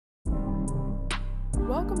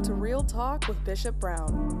Welcome to Real Talk with Bishop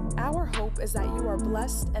Brown. Our hope is that you are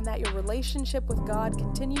blessed and that your relationship with God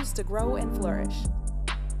continues to grow and flourish.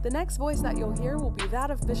 The next voice that you'll hear will be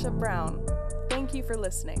that of Bishop Brown. Thank you for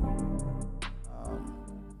listening.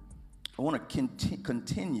 I want to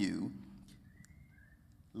continue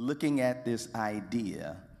looking at this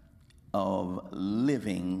idea of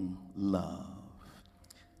living love.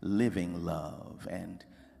 Living love. And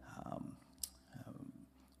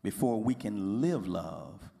before we can live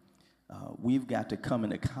love, we've got to come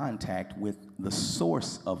into contact with the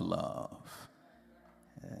source of love.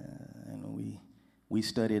 And we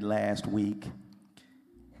studied last week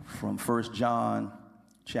from 1 John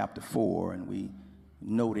chapter 4, and we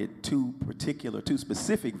noted two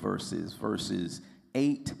specific verses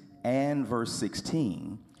 8 and verse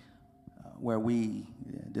 16, where we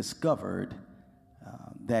discovered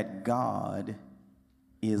that God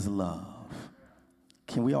is love.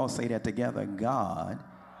 Can we all say that together? God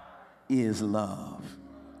is love.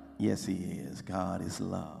 Yes, he is. God is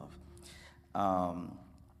love.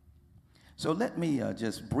 So let me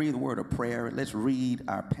just breathe a word of prayer. Let's read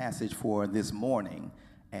our passage for this morning.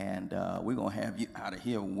 And we're going to have you out of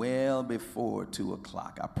here well before 2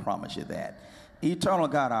 o'clock. I promise you that. Eternal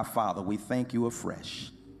God, our Father, we thank you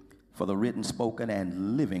afresh for the written, spoken,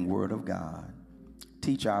 and living word of God.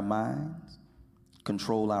 Teach our minds,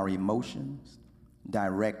 control our emotions,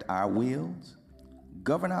 direct our wills,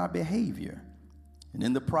 govern our behavior, and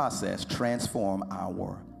in the process, transform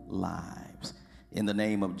our lives. In the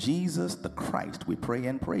name of Jesus, the Christ, we pray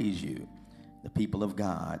and praise you. The people of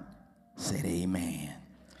God said amen.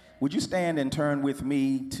 Would you stand and turn with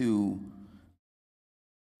me to,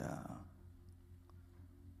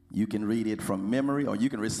 you can read it from memory, or you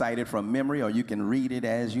can recite it from memory, or you can read it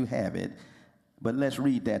as you have it. But let's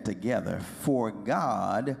read that together. For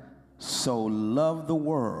God so loved the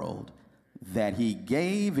world that he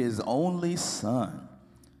gave his only Son,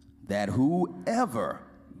 that whoever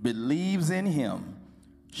believes in him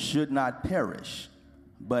should not perish,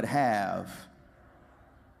 but have.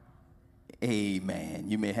 Amen.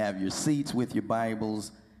 You may have your seats with your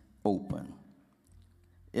Bibles open.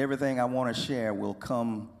 Everything I want to share will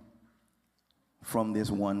come from this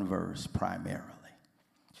one verse primarily.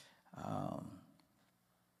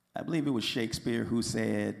 I believe it was Shakespeare who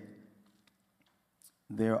said,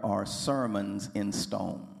 there are sermons in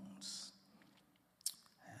stones,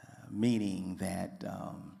 meaning that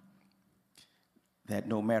that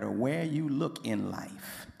no matter where you look in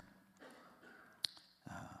life,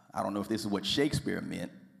 I don't know if this is what Shakespeare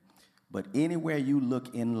meant, but anywhere you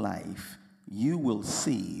look in life, you will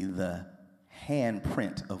see the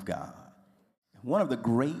handprint of God. One of the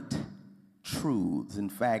great truths, in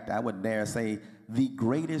fact, I would dare say the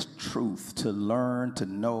greatest truth to learn, to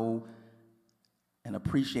know, and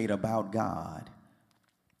appreciate about God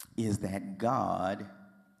is that God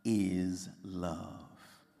is love.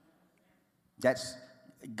 That's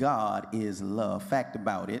God is love. Fact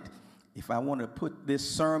about it, if I want to put this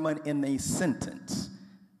sermon in a sentence,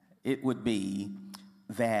 it would be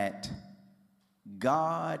that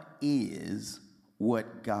God is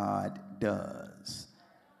what God does.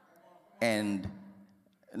 And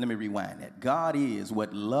let me rewind that. God is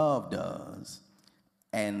what love does,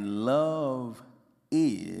 and love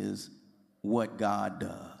is what God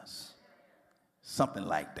does. Something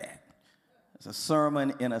like that. It's a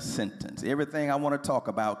sermon in a sentence. Everything I want to talk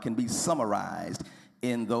about can be summarized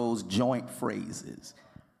in those joint phrases.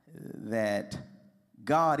 That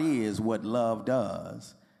God is what love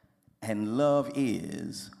does, and love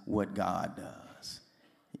is what God does.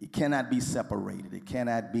 It cannot be separated. It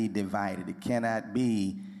cannot be divided. It cannot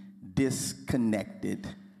be disconnected.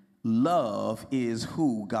 Love is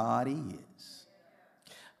who God is.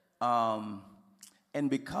 And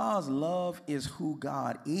because love is who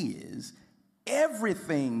God is,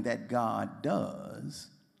 everything that God does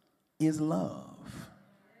is love.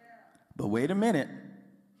 But wait a minute,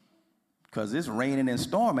 because it's raining and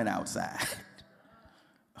storming outside.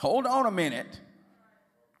 Hold on a minute,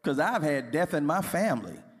 because I've had death in my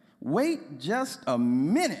family. Wait just a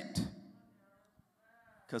minute,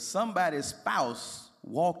 because somebody's spouse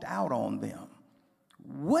walked out on them.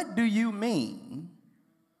 What do you mean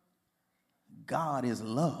God is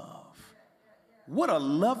love? Would a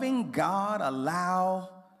loving God allow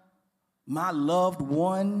my loved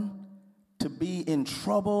one to be in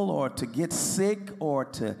trouble or to get sick or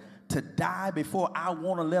to die before I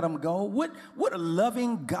want to let them go? Would a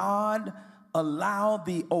loving God allow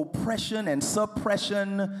the oppression and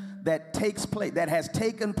suppression that has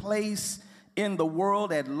taken place in the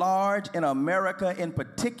world at large, in America in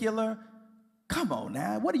particular? Come on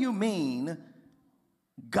now, what do you mean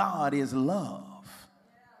God is love?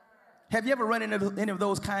 Have you ever run into any of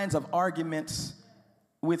those kinds of arguments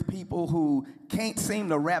with people who can't seem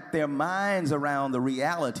to wrap their minds around the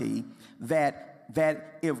reality that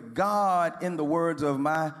if God, in the words of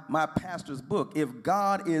my pastor's book, if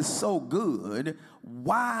God is so good,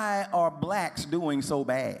 why are blacks doing so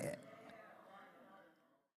bad?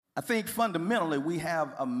 I think fundamentally we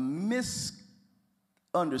have a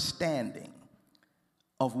misunderstanding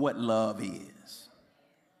of what love is.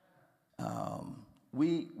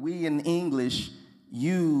 We in English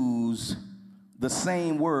use the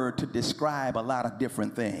same word to describe a lot of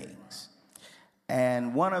different things.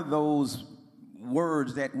 And one of those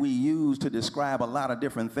words that we use to describe a lot of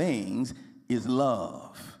different things is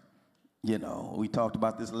love. You know, we talked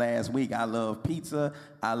about this last week. I love pizza,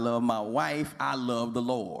 I love my wife, I love the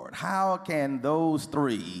Lord. How can those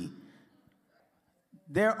three?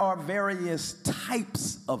 There are various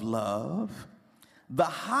types of love, the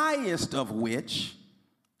highest of which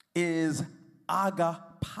is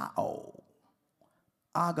agapao.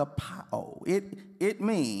 Agapao. It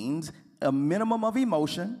means a minimum of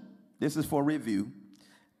emotion. This is for review.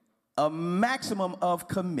 A maximum of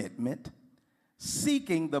commitment,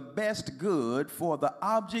 seeking the best good for the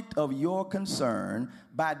object of your concern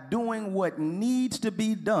by doing what needs to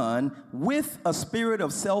be done with a spirit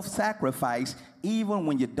of self-sacrifice, even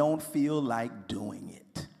when you don't feel like doing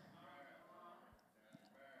it.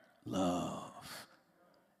 Love.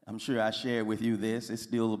 I'm sure I shared with you this. It's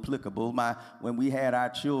still applicable. When we had our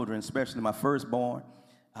children, especially my firstborn,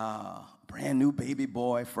 brand new baby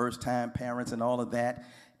boy, first-time parents and all of that,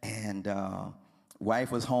 and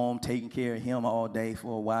wife was home taking care of him all day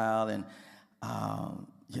for a while, and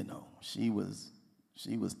you know, she was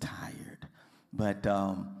tired, but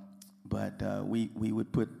we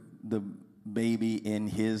would put the baby in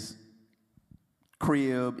his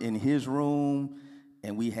crib in his room,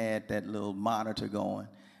 and we had that little monitor going,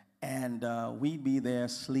 and we'd be there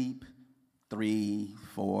asleep 3,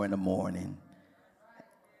 4 in the morning.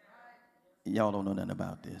 Y'all don't know nothing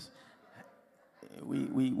about this.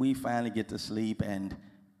 We finally get to sleep, and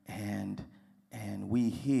we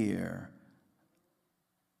hear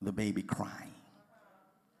the baby crying.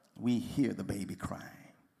 We hear the baby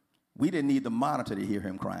crying. We didn't need the monitor to hear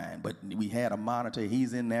him crying, but we had a monitor.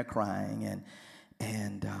 He's in there crying,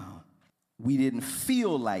 and we didn't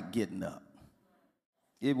feel like getting up.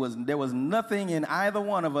 There was nothing in either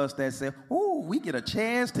one of us that said, "Oh, we get a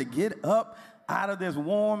chance to get up out of this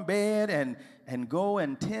warm bed and go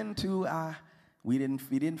and tend to our." We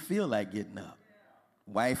didn't feel like getting up.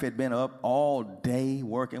 Wife had been up all day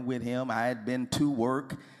working with him. I had been to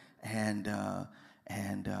work, and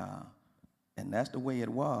that's the way it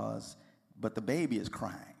was. But the baby is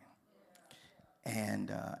crying,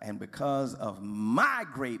 and because of my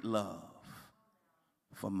great love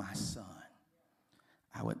for my son,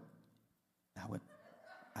 I would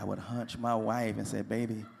hunch my wife and say,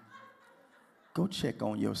 "Baby, go check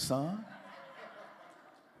on your son."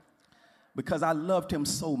 Because I loved him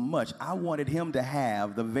so much, I wanted him to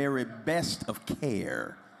have the very best of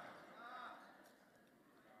care.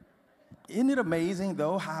 Isn't it amazing,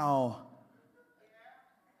 though, how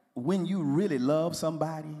when you really love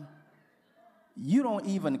somebody, you don't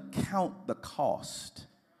even count the cost.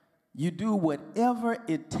 You do whatever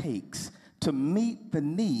it takes to meet the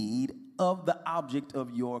need of the object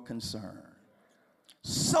of your concern.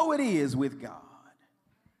 So it is with God.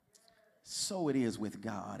 So it is with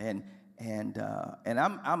God. And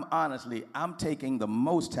I'm honestly, I'm taking the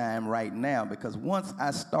most time right now, because once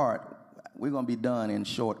I start, we're going to be done in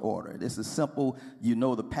short order. This is simple. You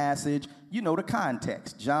know the passage. You know the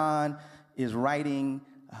context. John is writing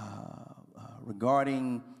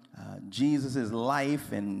regarding Jesus'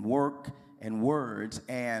 life and work and words,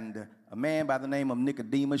 and a man by the name of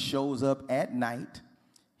Nicodemus shows up at night.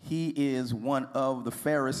 He is one of the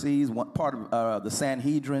Pharisees, one part of the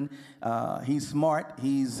Sanhedrin. He's smart.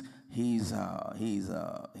 He's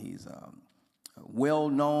well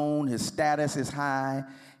known. His status is high,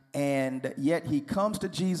 and yet he comes to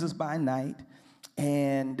Jesus by night,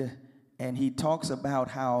 and he talks about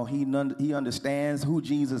how he understands who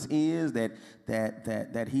Jesus is, that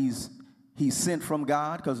he's sent from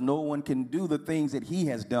God, because no one can do the things that he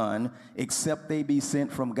has done except they be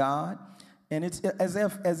sent from God. And it's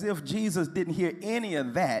as if Jesus didn't hear any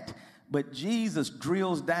of that. But Jesus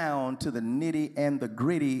drills down to the nitty and the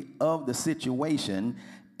gritty of the situation,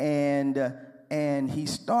 and he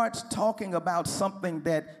starts talking about something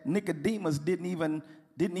that Nicodemus didn't even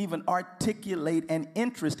articulate an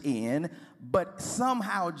interest in, but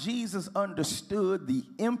somehow Jesus understood the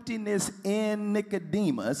emptiness in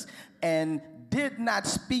Nicodemus and did not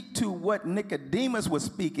speak to what Nicodemus was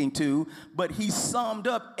speaking to, but he summed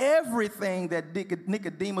up everything that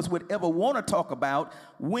Nicodemus would ever want to talk about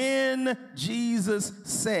when Jesus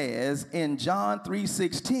says in John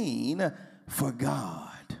 3:16, for God.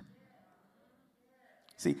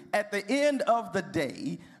 See, at the end of the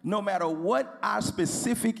day, no matter what our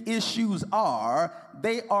specific issues are,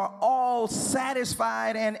 they are all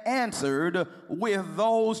satisfied and answered with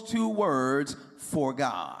those two words, for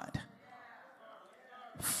God.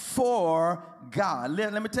 For God.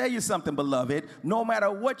 Let me tell you something, beloved. No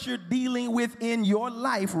matter what you're dealing with in your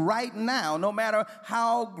life right now, no matter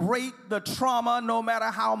how great the trauma, no matter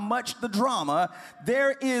how much the drama,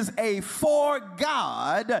 there is a for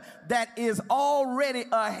God that is already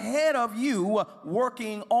ahead of you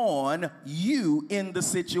working on you in the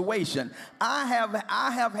situation. I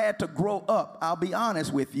have had to grow up, I'll be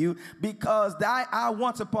honest with you, because I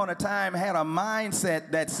once upon a time had a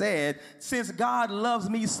mindset that said, since God loves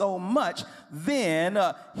me so much, then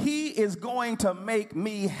he is going to make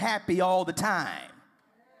me happy all the time.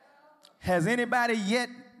 Has anybody yet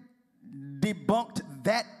debunked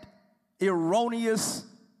that erroneous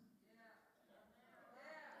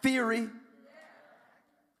theory?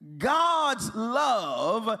 God's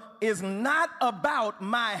love is not about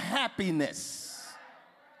my happiness.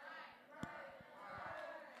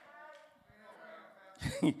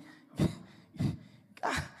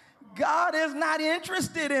 God is not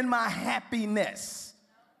interested in my happiness.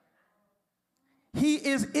 He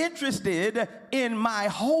is interested in my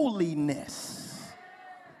holiness.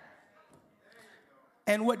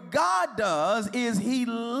 And what God does is he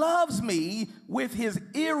loves me with his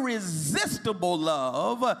irresistible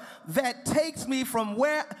love that takes me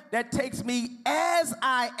as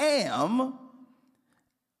I am.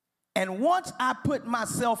 And once I put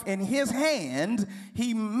myself in his hands,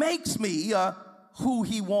 he makes me who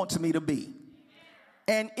he wants me to be.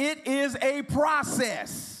 And it is a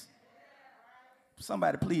process.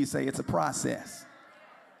 Somebody please say it's a process.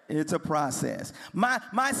 It's a process.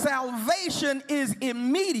 My salvation is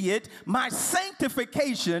immediate. My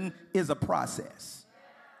sanctification is a process.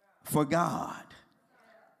 For God.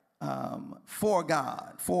 For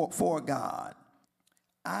God. For God.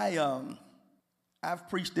 I've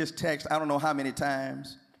preached this text I don't know how many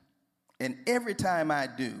times. And every time I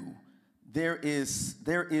do, there is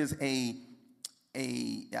a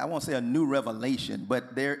I won't say a new revelation,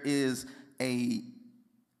 but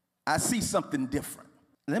I see something different.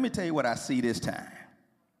 Let me tell you what I see this time.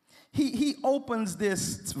 He opens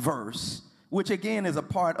this verse, which again is a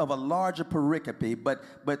part of a larger pericope,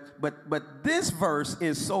 but this verse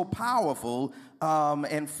is so powerful.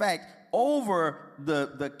 In fact, over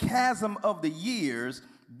the chasm of the years,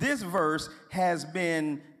 this verse has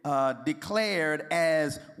been declared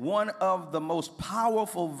as one of the most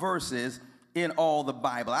powerful verses in all the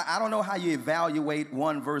Bible. I don't know how you evaluate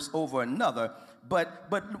one verse over another, but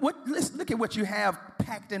let's look at what you have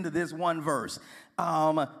packed into this one verse.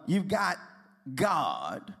 You've got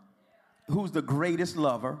God, who's the greatest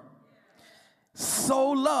lover, so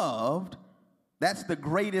loved, that's the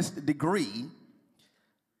greatest degree,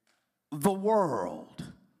 the world,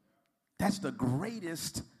 that's the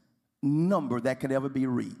greatest number that could ever be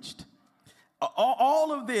reached.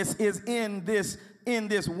 All of this is in this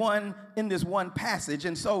one passage.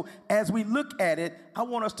 And so as we look at it, I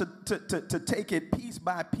want us to take it piece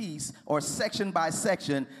by piece or section by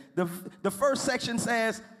section. The first section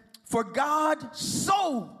says, for God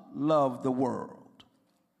so loved the world.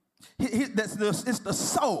 It's the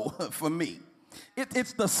so for me.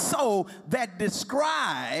 It's the so that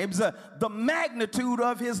describes the magnitude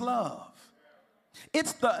of his love.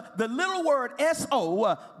 It's the little word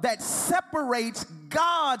S-O that separates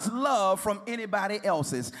God's love from anybody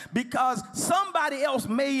else's, because somebody else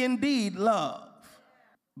may indeed love.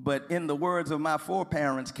 But in the words of my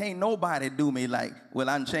foreparents, can't nobody do me like, well,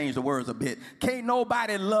 I changed the words a bit. Can't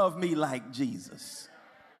nobody love me like Jesus.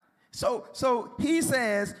 So he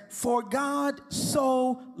says, for God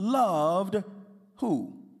so loved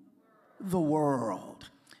who? The world.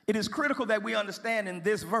 It is critical that we understand in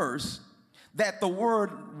this verse that the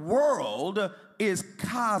word world is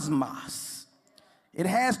cosmos. It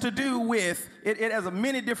has to do with, it has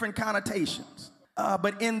many different connotations.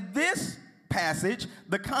 But in this passage,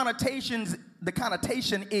 the connotation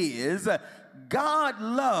is God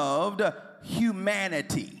loved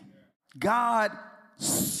humanity. God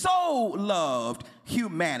so loved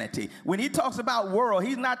humanity. When he talks about world,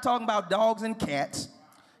 he's not talking about dogs and cats.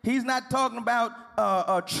 He's not talking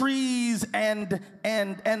about trees and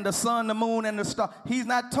the sun, the moon, and the star. He's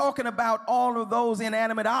not talking about all of those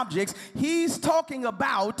inanimate objects. He's talking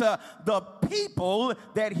about the people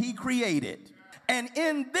that he created. And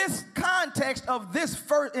in this context of this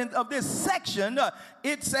section,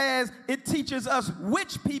 it says, it teaches us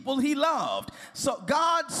which people he loved. So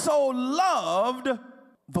God so loved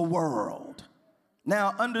the world.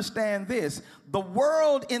 Now understand this, the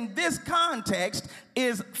world in this context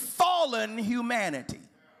is fallen humanity.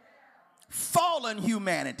 Fallen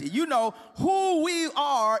humanity. You know who we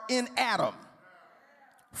are in Adam.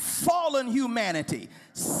 Fallen humanity,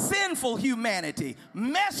 sinful humanity,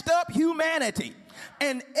 messed up humanity.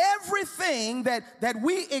 And everything that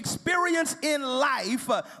we experience in life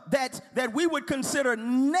that we would consider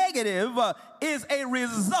negative is a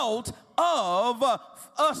result of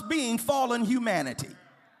us being fallen humanity.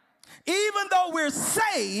 Even though we're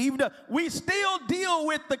saved, we still deal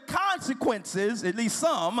with the consequences, at least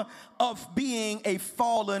some, of being a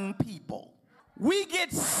fallen people. We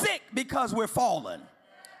get sick because we're fallen.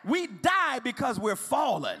 We die because we're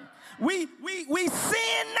fallen. We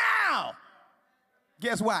sin now.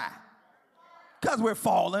 Guess why? Because we're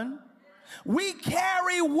fallen. We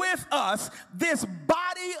carry with us this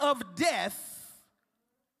body of death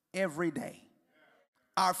every day.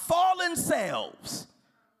 Our fallen selves,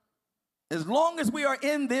 as long as we are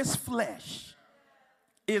in this flesh,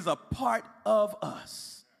 is a part of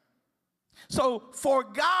us. So for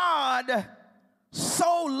God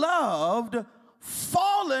so loved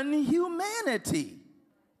fallen humanity.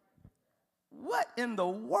 What in the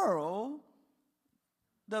world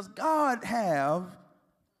does God have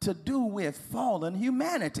to do with fallen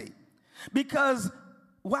humanity? Because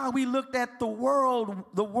while we looked at the word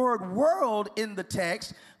world in the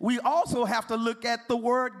text, we also have to look at the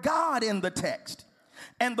word God in the text.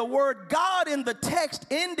 And the word God in the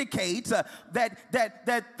text indicates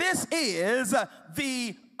that this is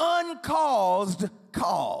the uncaused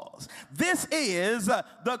cause. This is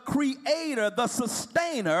the creator, the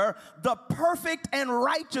sustainer, the perfect and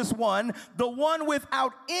righteous one, the one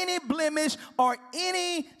without any blemish or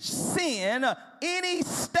any sin, any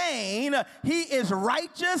stain. He is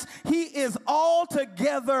righteous. He is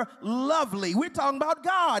altogether lovely. We're talking about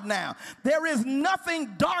God now. There is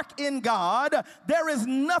nothing dark in God. There is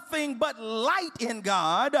nothing but light in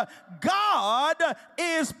God. God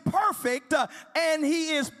is perfect, and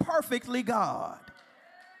he is perfectly God.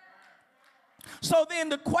 So then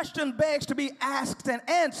the question begs to be asked and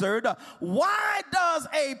answered, why does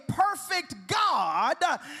a perfect God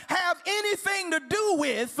have anything to do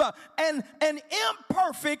with an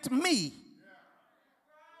imperfect me?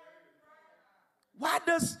 Why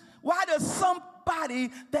does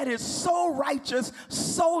somebody that is so righteous,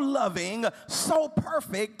 so loving, so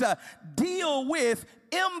perfect deal with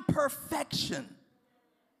imperfection?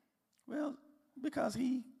 Well, because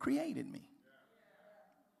he created me.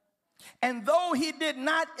 And though he did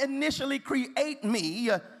not initially create me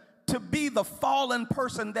to be the fallen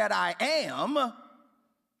person that I am,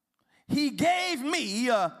 he gave me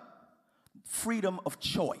freedom of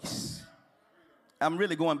choice. I'm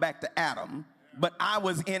really going back to Adam, but I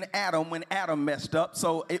was in Adam when Adam messed up,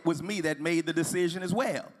 so it was me that made the decision as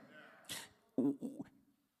well.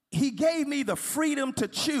 He gave me the freedom to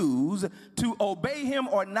choose to obey him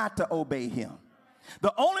or not to obey him.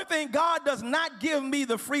 The only thing God does not give me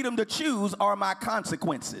the freedom to choose are my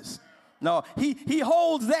consequences. No, he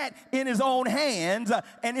holds that in his own hands,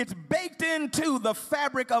 and it's baked into the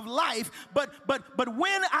fabric of life. But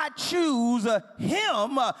when I choose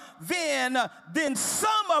him, then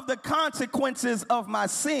some of the consequences of my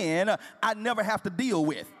sin I never have to deal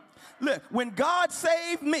with. Look, when God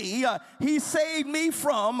saved me, he saved me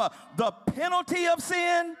from the penalty of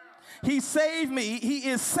sin. He saved me. He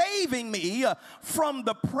is saving me from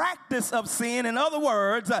the practice of sin. In other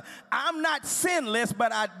words, I'm not sinless,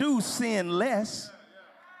 but I do sin less.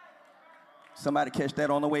 Somebody catch that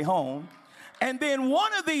on the way home. And then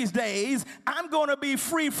one of these days, I'm going to be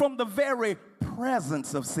free from the very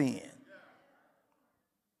presence of sin.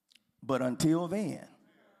 But until then,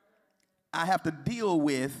 I have to deal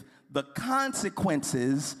with the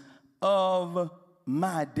consequences of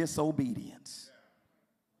my disobedience.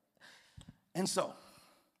 And so,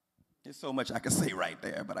 there's so much I could say right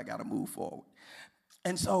there, but I got to move forward.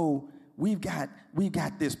 And so, we've got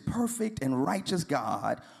this perfect and righteous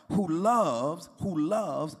God who loves,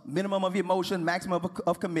 minimum of emotion, maximum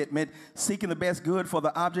of commitment, seeking the best good for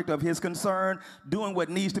the object of his concern, doing what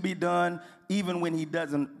needs to be done, even when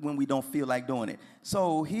when we don't feel like doing it.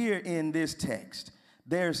 So here in this text,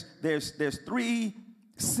 there's three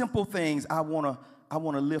simple things I wanna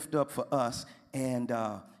lift up for us, and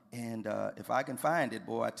if I can find it,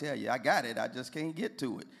 boy, I tell you, I got it. I just can't get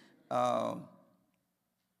to it.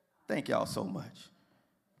 Thank y'all so much.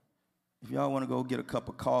 If y'all want to go get a cup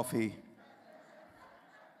of coffee,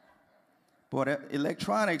 Boy, that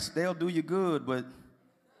electronics, they'll do you good, but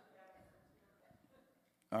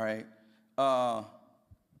all right.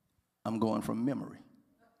 I'm going from memory.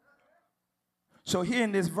 So here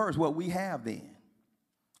in this verse, what we have then,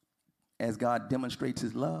 as God demonstrates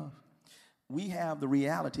his love, we have the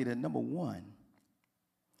reality that, number one,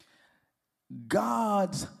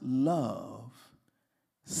 God's love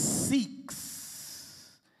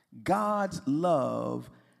seeks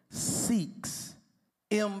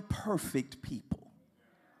imperfect people.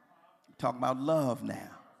 Talking about love now.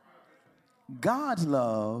 God's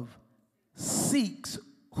love seeks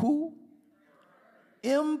who?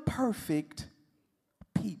 Imperfect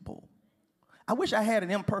people. I wish I had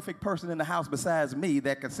an imperfect person in the house besides me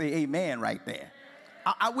that could say amen right there.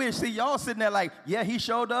 I wish, see, y'all sitting there like, yeah, he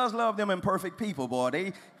sure does love them imperfect people,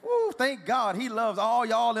 boy. Thank God he loves all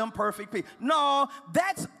y'all imperfect people. No,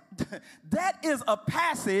 that is a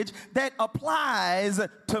passage that applies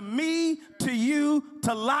to me, to you,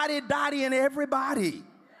 to Lottie, Dottie, and everybody.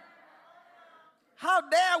 How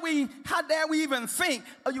dare we even think?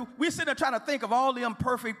 We're sitting there trying to think of all the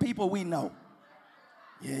imperfect people we know.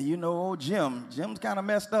 Yeah, you know, old Jim's kind of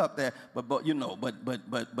messed up there,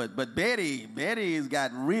 but Betty's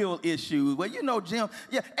got real issues. Well, you know, Jim,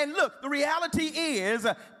 yeah. And look, the reality is,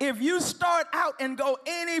 if you start out and go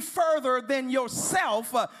any further than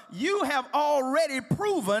yourself, you have already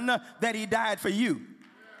proven that he died for you.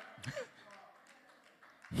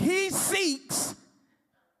 He seeks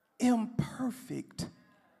imperfect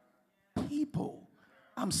people.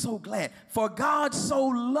 I'm so glad. For God so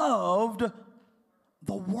loved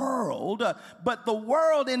the world, but the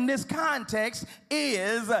world in this context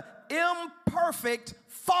is imperfect,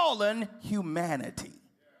 fallen humanity.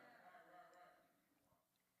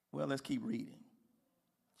 Well, let's keep reading.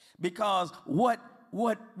 Because what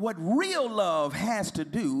real love has to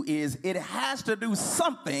do is it has to do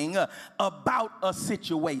something about a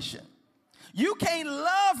situation. You can't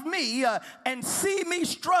love me and see me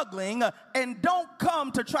struggling and don't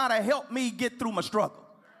come to try to help me get through my struggle.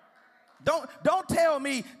 Don't tell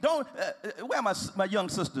me, where are my young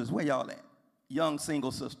sisters? Where y'all at? Young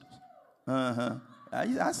single sisters.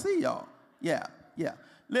 I see y'all. Yeah.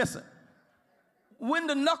 Listen, when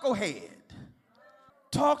the knucklehead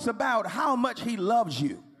talks about how much he loves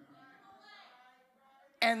you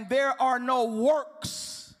and there are no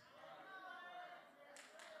works,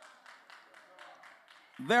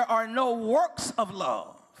 there are no works of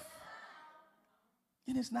love,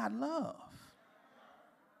 then it's not love.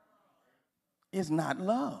 Is not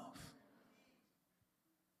love.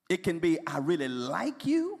 It can be, I really like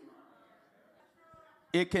you.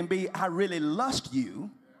 It can be, I really lust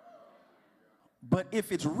you. But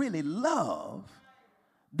if it's really love,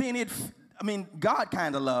 then God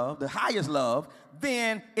kind of love, the highest love,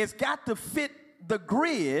 then it's got to fit the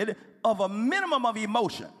grid of a minimum of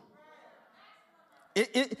emotion.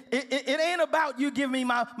 It ain't about you giving me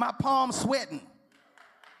my palms sweating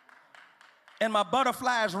and my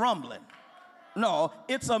butterflies rumbling. No,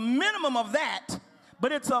 it's a minimum of that,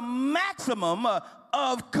 but it's a maximum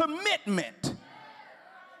of commitment.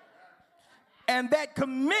 And that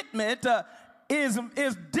commitment is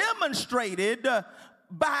demonstrated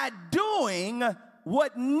by doing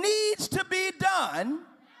what needs to be done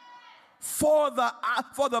for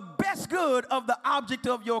the best good of the object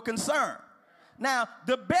of your concern. Now,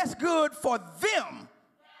 the best good for them.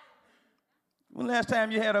 When last time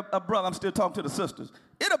you had a brother, I'm still talking to the sisters.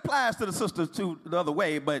 It applies to the sisters too the other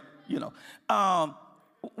way, but you know,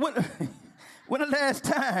 when the last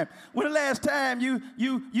time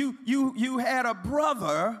you had a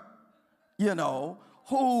brother, you know,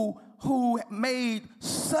 who made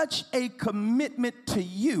such a commitment to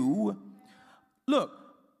you, look,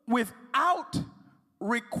 without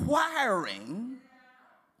requiring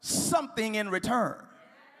something in return.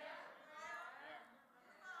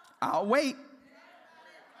 I'll wait.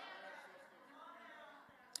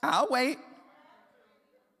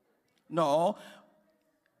 No,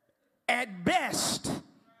 at best,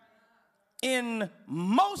 in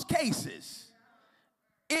most cases,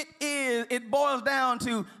 it boils down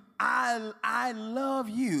to I love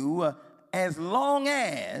you as long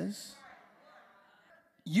as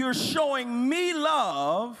you're showing me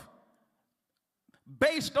love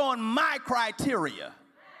based on my criteria.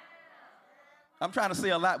 I'm trying to say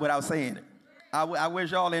a lot without saying it. I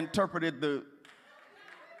wish y'all interpreted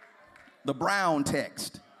the Brown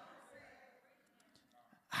text.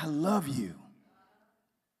 I love you.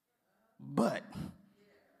 But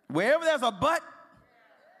wherever there's a but,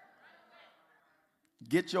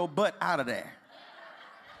 get your butt out of there.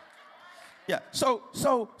 Yeah. So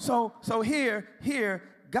here,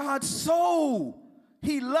 God so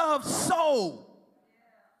He loved so.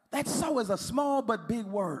 That so is a small but big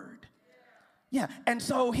word. Yeah, and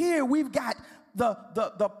so here we've got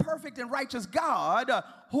the perfect and righteous God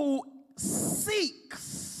who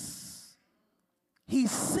seeks. He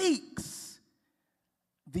seeks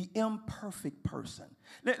the imperfect person.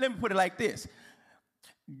 Let me put it like this.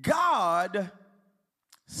 God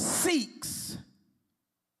seeks,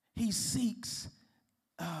 he seeks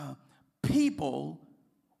people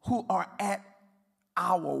who are at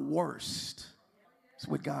our worst. That's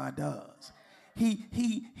what God does.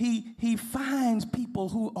 He finds people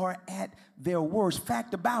who are at their worst.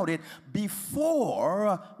 Fact about it,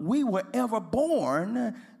 before we were ever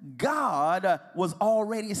born, God was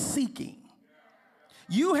already seeking.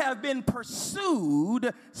 You have been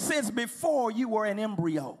pursued since before you were an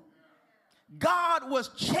embryo. God was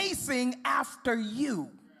chasing after you.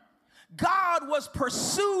 God was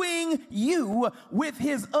pursuing you with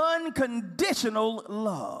his unconditional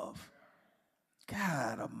love.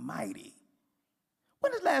 God Almighty.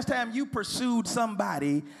 When is the last time you pursued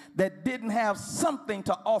somebody that didn't have something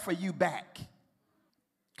to offer you back?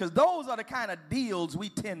 Because those are the kind of deals we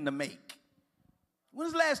tend to make. When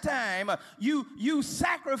was the last time you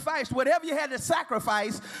sacrificed whatever you had to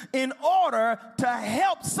sacrifice in order to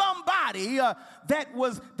help somebody that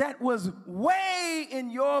was way in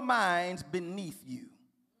your minds beneath you?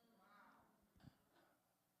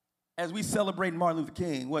 As we celebrate Martin Luther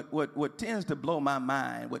King, what tends to blow my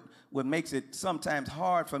mind, what makes it sometimes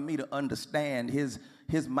hard for me to understand his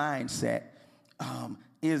mindset,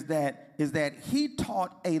 is that he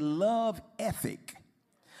taught a love ethic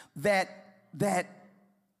that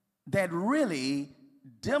really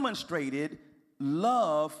demonstrated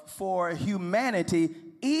love for humanity,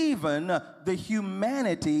 even the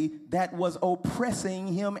humanity that was oppressing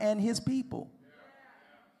him and his people.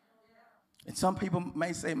 And some people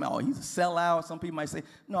may say, no, he's a sellout. Some people might say,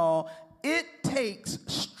 no, it takes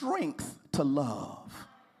strength to love.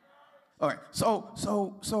 All right, so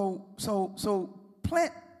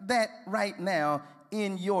plant that right now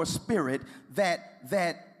in your spirit,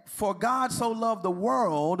 that for God so loved the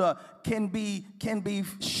world can be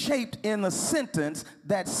shaped in a sentence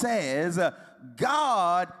that says,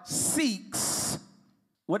 God seeks.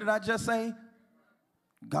 What did I just say?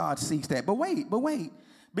 God seeks that. But wait.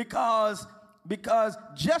 Because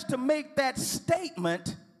just to make that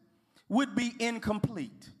statement would be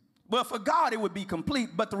incomplete. Well, for God it would be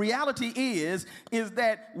complete, but the reality is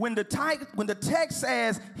that when the text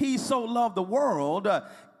says he so loved the world,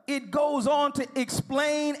 it goes on to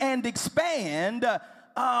explain and expand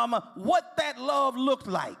what that love looked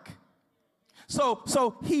like.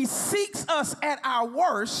 So he seeks us at our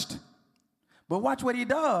worst, but watch what he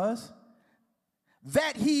does.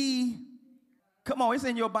 That he, come on, it's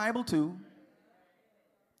in your Bible too.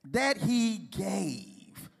 That he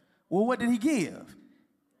gave. Well, what did he give?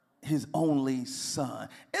 His only son.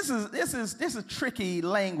 This is tricky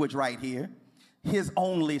language right here. His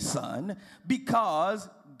only son, because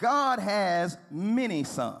God has many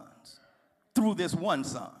sons through this one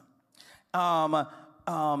son.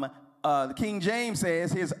 The King James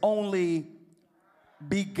says his only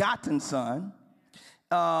begotten son.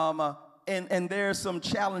 And there's some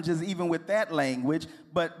challenges even with that language,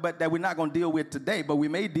 but that we're not going to deal with today. But we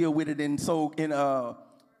may deal with it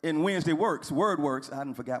in Wednesday Word Works. I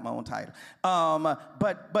hadn't forgot my own title.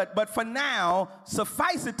 But for now,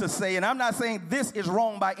 suffice it to say, and I'm not saying this is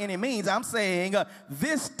wrong by any means. I'm saying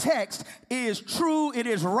this text is true. It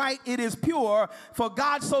is right. It is pure. For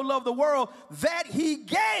God so loved the world that he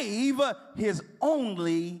gave his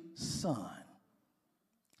only son.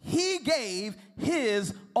 He gave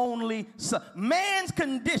his only son. Man's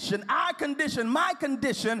condition, our condition, my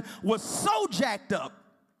condition was so jacked up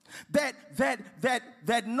that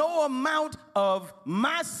no amount of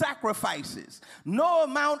my sacrifices, no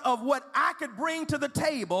amount of what I could bring to the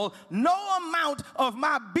table, no amount of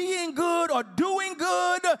my being good or doing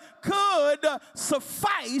good could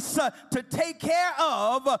suffice to take care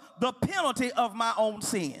of the penalty of my own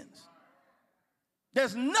sins.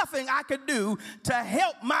 There's nothing I could do to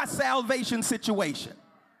help my salvation situation.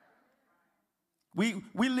 We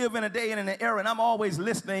live in a day and in an era, and I'm always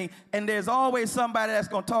listening, and there's always somebody that's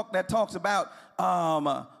going to talk that talks about,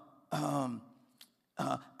 I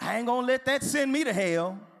ain't going to let that send me to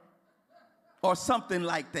hell, or something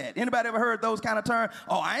like that. Anybody ever heard those kind of terms?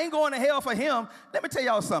 Oh, I ain't going to hell for him. Let me tell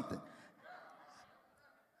y'all something.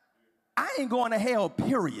 I ain't going to hell,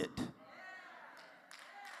 period.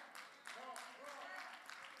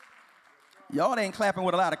 Y'all ain't clapping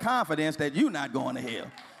with a lot of confidence that you're not going to hell.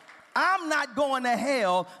 I'm not going to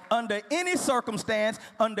hell under any circumstance,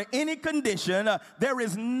 under any condition. There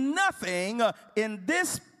is nothing in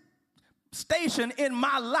this station in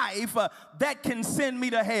my life that can send me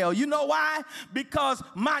to hell. You know why? Because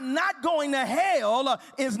my not going to hell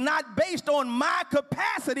is not based on my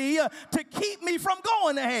capacity to keep me from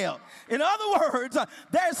going to hell. In other words,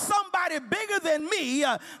 there's somebody bigger than me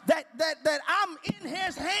that I'm in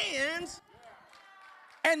his hands,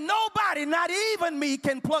 and nobody, not even me,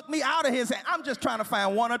 can pluck me out of his hand. I'm just trying to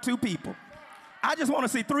find one or two people. I just want to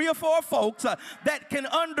see 3 or 4 folks that can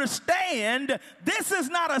understand this is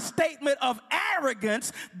not a statement of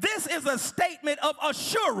arrogance. This is a statement of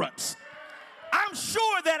assurance. I'm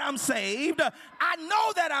sure that I'm saved. I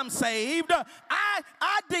know that I'm saved.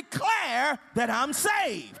 I declare that I'm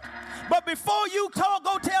saved. But before you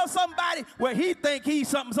go tell somebody, well, he think he's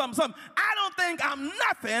something, I don't think I'm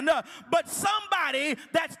nothing but somebody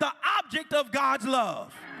that's the object of God's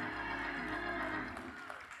love.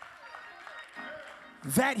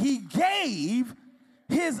 That he gave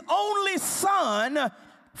his only son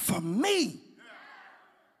for me.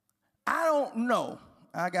 I don't know.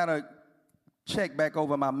 I got to check back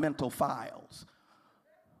over my mental files.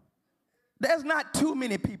 There's not too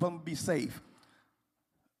many people, I'm gonna be safe,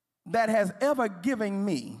 that has ever given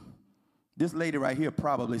me, this lady right here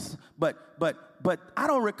probably, but I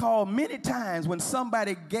don't recall many times when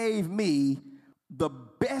somebody gave me the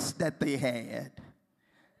best that they had,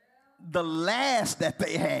 the last that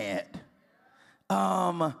they had.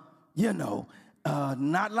 Not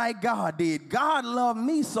like God did. God loved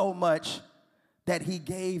me so much that he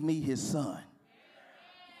gave me his son.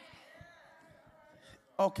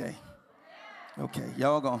 Okay,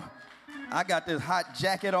 y'all gonna, I got this hot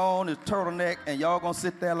jacket on, this turtleneck, and y'all gonna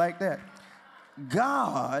sit there like that.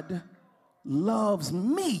 God loves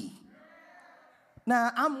me.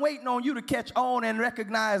 Now, I'm waiting on you to catch on and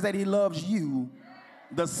recognize that he loves you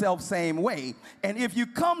the self-same way. And if you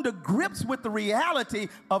come to grips with the reality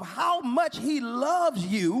of how much he loves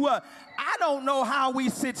you, I don't know how we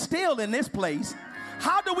sit still in this place.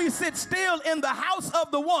 How do we sit still in the house of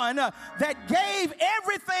the one that gave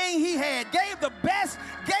everything he had, gave the best,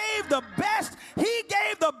 he gave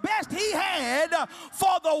the best he had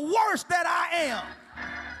for the worst that I am.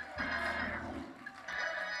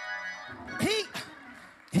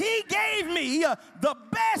 He gave me the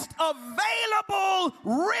best available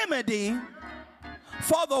remedy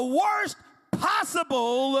for the worst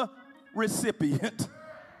possible recipient.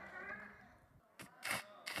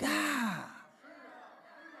 God.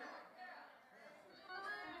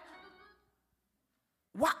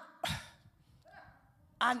 What?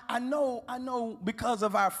 I know because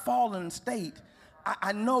of our fallen state,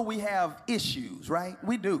 I know we have issues, right?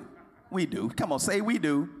 We do. Come on, say we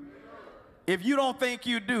do. If you don't think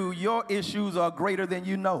you do, your issues are greater than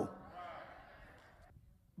you know.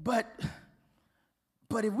 But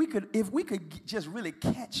if we could just really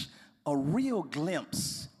catch a real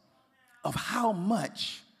glimpse of how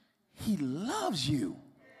much he loves you,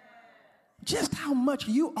 just how much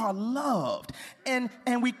you are loved. And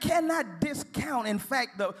we cannot discount, in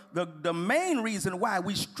fact, the main reason why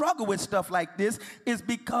we struggle with stuff like this is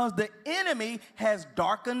because the enemy has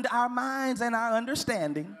darkened our minds and our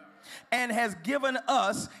understanding and has given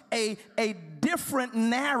us a different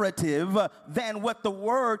narrative than what the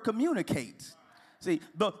word communicates. See,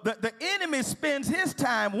 the enemy spends his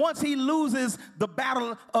time, once he loses the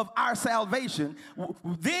battle of our salvation,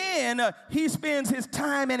 then he spends his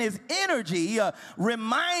time and his energy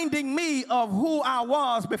reminding me of who I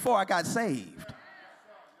was before I got saved.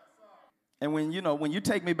 And when you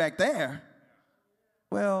take me back there,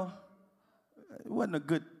 well, it wasn't a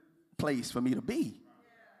good place for me to be.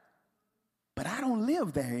 But I don't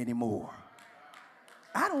live there anymore.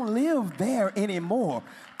 I don't live there anymore.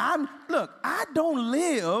 I don't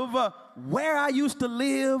live where I used to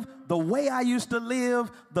live, the way I used to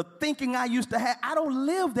live, the thinking I used to have. I don't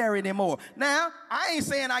live there anymore. Now, I ain't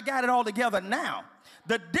saying I got it all together now.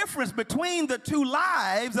 The difference between the two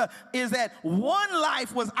lives is that one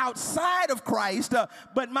life was outside of Christ,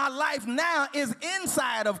 but my life now is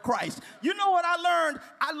inside of Christ. You know what I learned?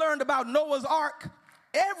 I learned about Noah's Ark.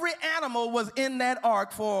 Every animal was in that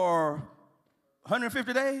ark for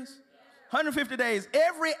 150 days? 150 days.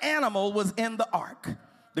 Every animal was in the ark.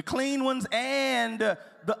 The clean ones and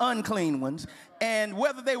the unclean ones. And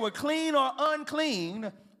whether they were clean or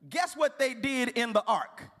unclean, guess what they did in the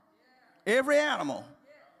ark? Every animal.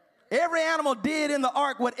 Every animal did in the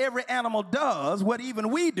ark what every animal does, what even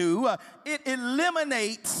we do. It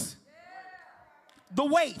eliminates the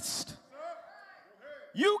waste.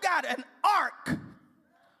 You got an ark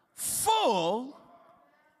full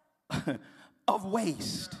of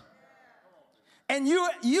waste. And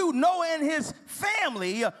Noah and his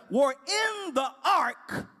family were in the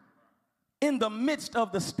ark in the midst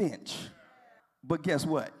of the stench. But guess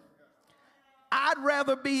what? I'd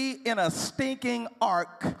rather be in a stinking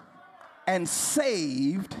ark and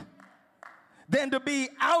saved than to be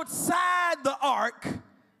outside the ark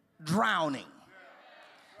drowning.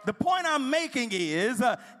 The point I'm making is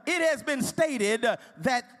it has been stated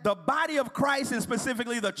that the body of Christ, and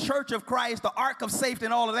specifically the church of Christ, the ark of safety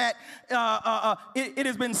and all of that, it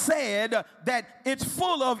has been said that it's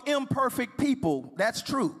full of imperfect people. That's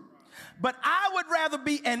true. But I would rather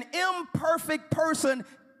be an imperfect person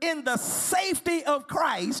in the safety of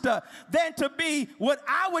Christ than to be what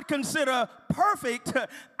I would consider perfect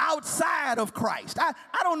outside of Christ. I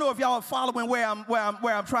don't know if y'all are following where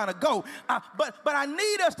I'm trying to go, but I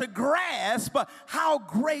need us to grasp how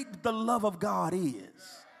great the love of God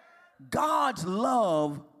is. God's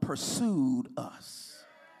love pursued us,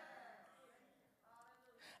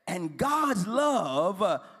 and God's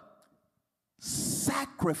love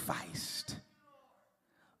sacrificed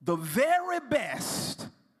the very best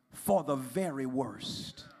for the very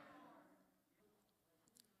worst.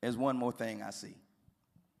 There's one more thing I see.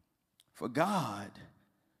 For God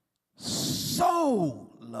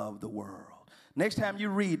so loved the world. Next time you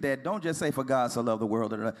read that, don't just say for God so loved the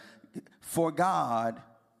world. For God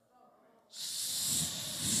so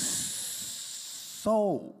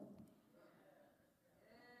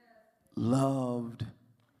loved.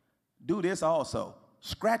 Do this also.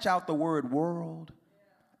 Scratch out the word world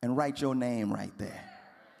and write your name right there.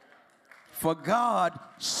 For God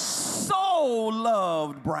so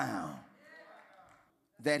loved Brown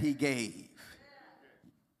that he gave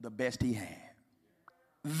the best he had.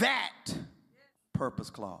 That purpose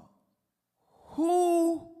clause.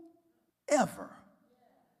 Whoever.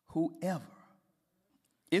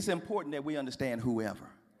 It's important that we understand whoever.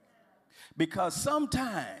 Because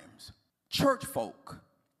sometimes church folk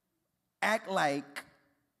act like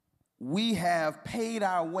we have paid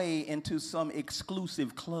our way into some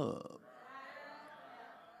exclusive club.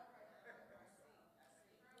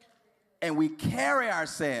 And we carry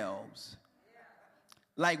ourselves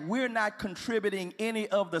like we're not contributing any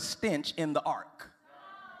of the stench in the ark.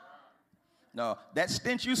 No, that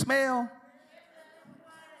stench you smell,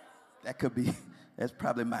 that's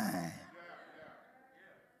probably mine.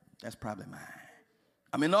 That's probably mine.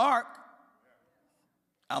 I'm in the ark.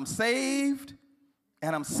 I'm saved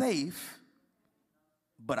and I'm safe,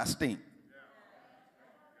 but I stink.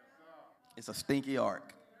 It's a stinky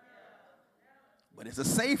ark. But it's a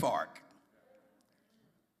safe ark.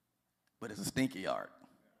 But it's a stinky ark.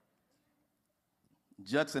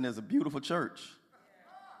 Judson is a beautiful church,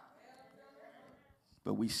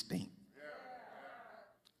 but we stink.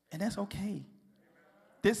 And that's okay.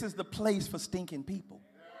 This is the place for stinking people.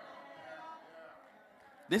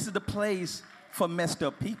 This is the place for messed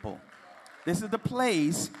up people. This is the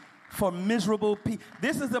place for miserable people.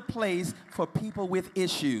 This is the place for people with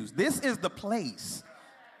issues. This is the place.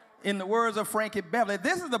 In the words of Frankie Beverly,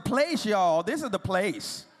 this is the place, y'all. This is the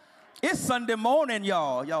place. It's Sunday morning,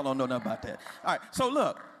 y'all. Y'all don't know nothing about that. All right, so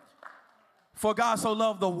look. For God so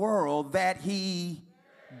loved the world that he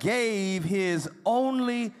gave his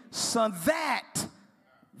only son. That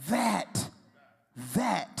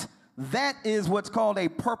is what's called a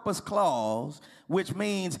purpose clause, which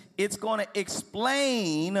means it's going to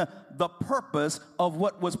explain the purpose of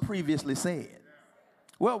what was previously said.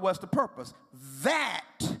 Well, what's the purpose? That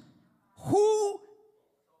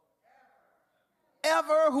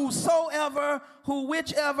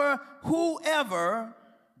whoever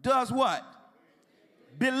does what?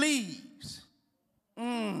 Believes.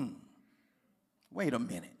 Wait a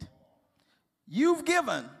minute. You've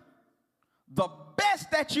given the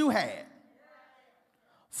best that you had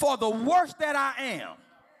for the worst that I am.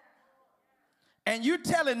 And you're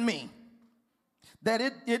telling me that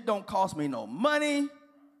it don't cost me no money.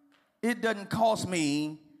 It doesn't cost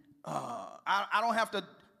me, I don't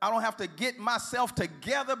have to get myself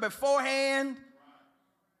together beforehand.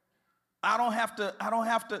 I don't have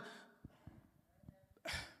to.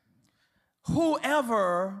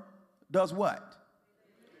 Whoever does what?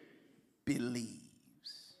 Believes.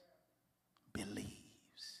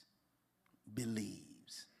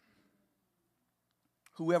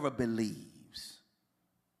 Whoever believes.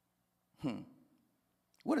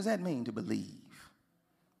 What does that mean to believe?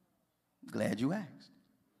 Glad you asked.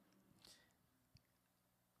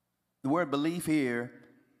 The word belief here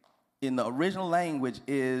in the original language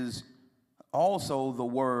is also the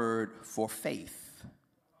word for faith,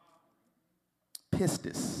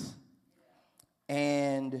 pistis,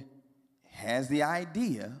 and has the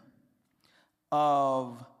idea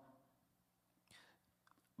of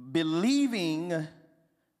believing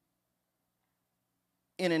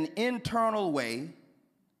in an internal way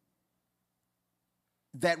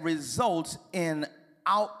that results in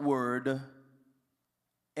outward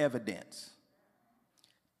evidence.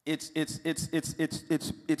 It's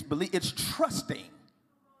trusting.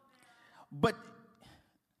 But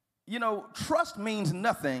you know, trust means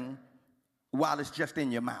nothing while it's just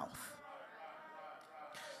in your mouth.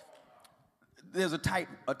 There's a tight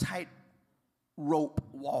rope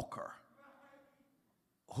walker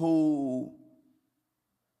who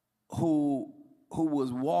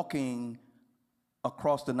was walking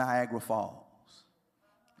across the Niagara Falls.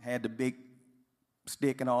 Had the big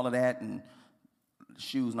stick and all of that, and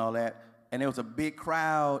shoes and all that. And there was a big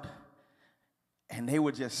crowd, and they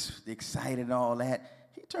were just excited and all that.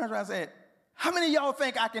 He turns around and said, how many of y'all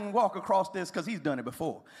think I can walk across this? Because he's done it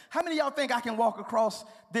before. How many of y'all think I can walk across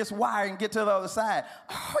this wire and get to the other side?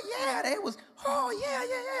 Oh, yeah,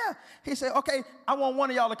 yeah. He said, okay, I want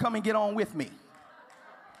one of y'all to come and get on with me.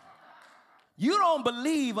 You don't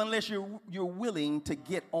believe unless you're willing to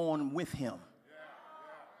get on with him.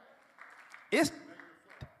 It's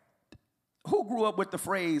who grew up with the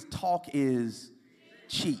phrase, talk is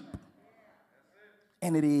cheap?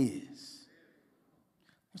 And it is.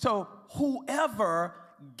 So whoever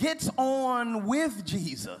gets on with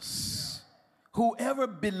Jesus, whoever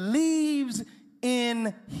believes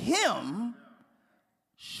in him,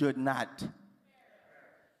 should not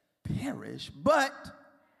perish, but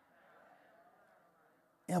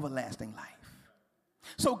everlasting life.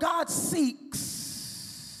 So God seeks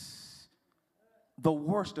the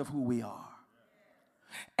worst of who we are.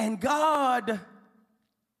 And not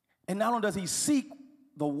only does he seek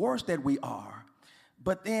the worst that we are,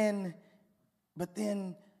 but then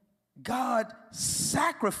God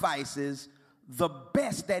sacrifices the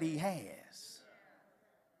best that he has.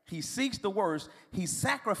 He seeks the worst, he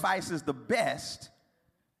sacrifices the best,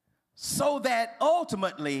 so that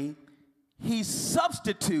ultimately he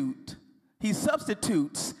substitutes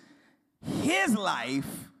his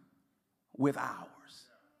life with ours.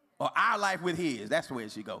 Or our life with his. That's the way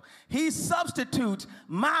it should go. He substitutes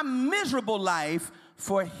my miserable life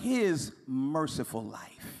for his merciful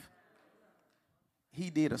life.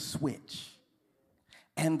 He did a switch.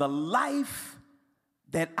 And the life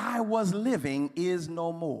that I was living is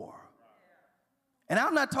no more. And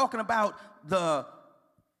I'm not talking about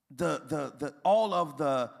all of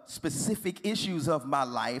the specific issues of my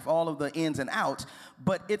life, all of the ins and outs,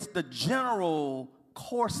 but it's the general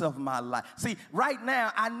course of my life. See, right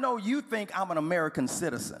now, I know you think I'm an American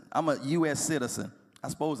citizen. I'm a U.S. citizen. I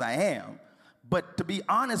suppose I am. But to be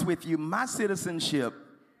honest with you, my citizenship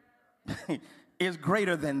is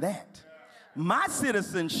greater than that. My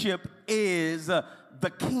citizenship is the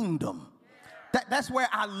kingdom. That's where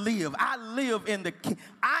I live. I live in the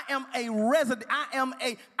I am a resident.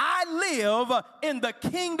 I live in the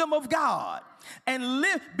kingdom of God. And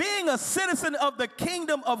being a citizen of the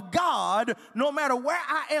kingdom of God, no matter where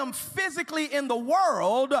I am physically in the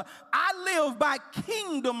world, I live by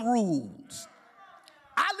kingdom rules.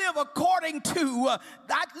 I live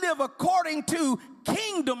according to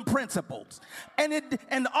kingdom principles. And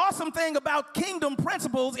the awesome thing about kingdom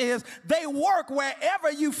principles is they work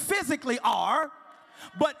wherever you physically are.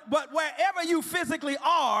 But wherever you physically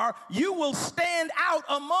are, you will stand out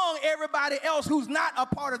among everybody else who's not a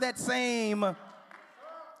part of that same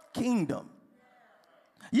kingdom.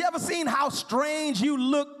 You ever seen how strange you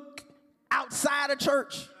look outside of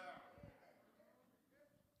church?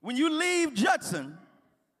 When you leave Judson,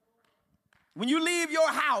 when you leave your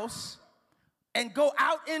house and go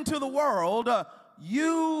out into the world,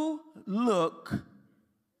 you look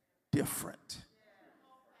different.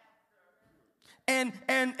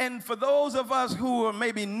 And for those of us who are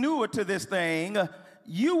maybe newer to this thing,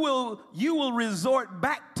 you will resort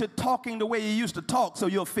back to talking the way you used to talk so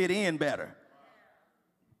you'll fit in better.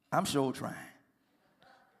 I'm sure trying.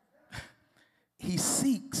 He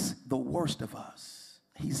seeks the worst of us.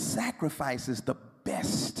 He sacrifices the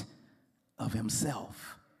best of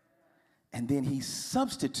himself. And then he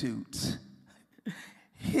substitutes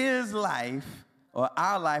his life or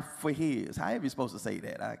our life for his. How are you supposed to say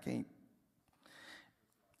that? I can't.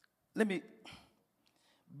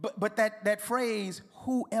 But that phrase,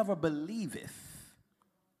 whoever believeth,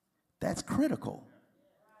 that's critical.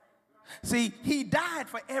 See, he died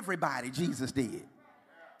for everybody, Jesus did.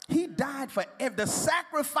 He died for the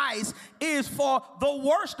sacrifice is for the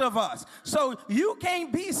worst of us. So you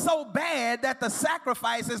can't be so bad that the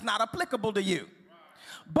sacrifice is not applicable to you.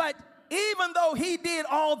 But even though he did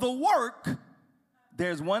all the work,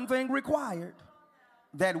 there's one thing required,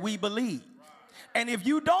 that we believe. And if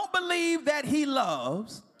you don't believe that he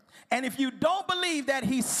loves, And if you don't believe that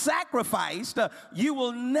he sacrificed, you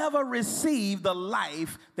will never receive the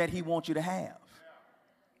life that he wants you to have.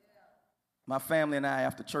 My family and I,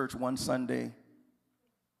 after church one Sunday,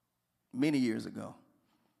 many years ago,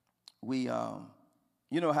 we,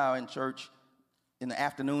 you know how in church, in the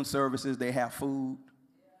afternoon services, they have food?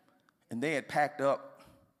 And they had packed up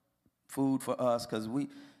food for us because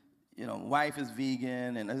wife is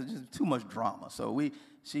vegan and there's just too much drama. So we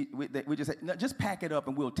just said, no, just pack it up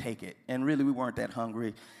and we'll take it. And really, we weren't that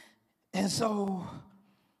hungry. And so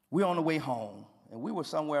we're on the way home, and we were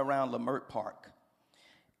somewhere around Lamert Park.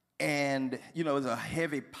 And, it was a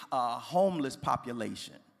heavy homeless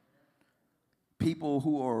population, people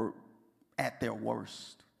who are at their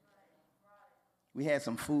worst. We had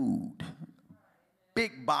some food,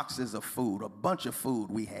 big boxes of food, a bunch of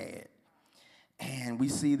food we had. And we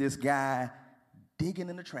see this guy digging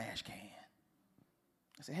in the trash can.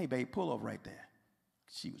 I said, hey, babe, pull over right there.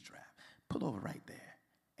 She was driving. Pull over right there.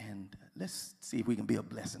 And let's see if we can be a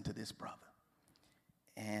blessing to this brother.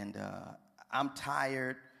 And I'm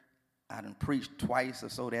tired. I done preached twice or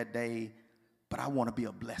so that day, but I want to be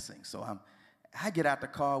a blessing. So I get out the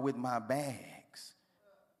car with my bags,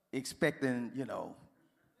 expecting,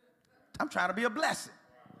 I'm trying to be a blessing.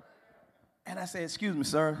 And I said, excuse me,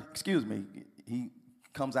 sir, excuse me. He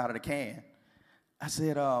comes out of the can. I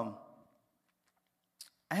said, I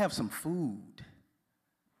have some food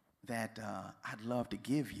that I'd love to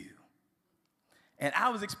give you. And I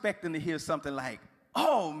was expecting to hear something like,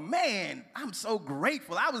 oh, man, I'm so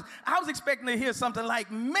grateful. I was expecting to hear something like,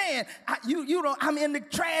 man, I'm in the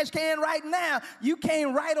trash can right now. You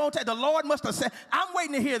came right on time. The Lord must have said, I'm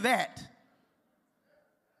waiting to hear that.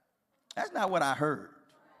 That's not what I heard.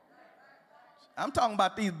 I'm talking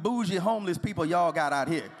about these bougie homeless people y'all got out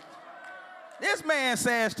here. This man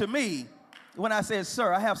says to me, when I said,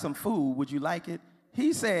 sir, I have some food. Would you like it?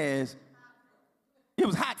 He says, it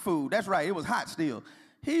was hot food. That's right. It was hot still.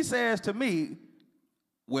 He says to me,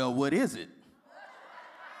 well, what is it?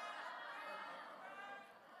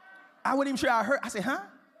 I wasn't even sure I heard. I said, huh?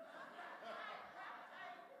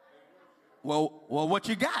 Well, what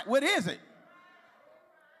you got? What is it?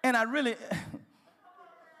 And I really,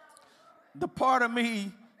 the part of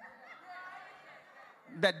me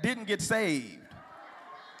that didn't get saved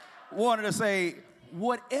wanted to say,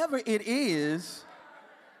 whatever it is,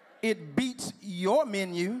 it beats your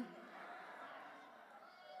menu.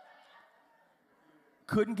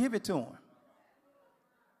 Couldn't give it to him.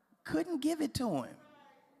 Couldn't give it to him.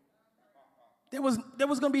 There was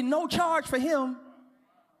going to be no charge for him.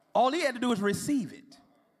 All he had to do was receive it.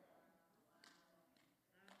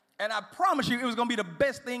 And I promise you, it was going to be the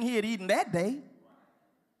best thing he had eaten that day.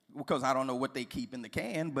 Because I don't know what they keep in the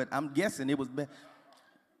can, but I'm guessing it was best.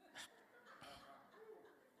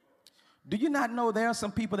 Do you not know there are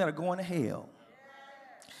some people that are going to hell?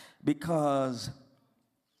 Because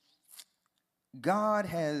God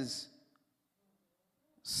has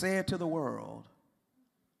said to the world,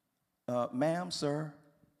 ma'am, sir,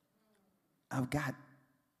 I've got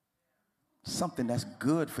something that's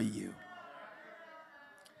good for you.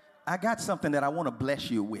 I got something that I want to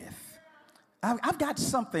bless you with. I've got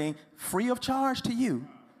something free of charge to you,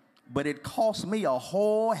 but it cost me a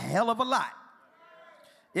whole hell of a lot.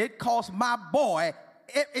 It cost my boy,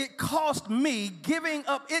 it cost me giving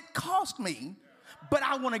up, it cost me, but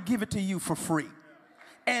I want to give it to you for free.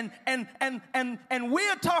 And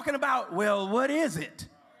we're talking about, well, what is it?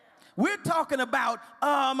 We're talking about,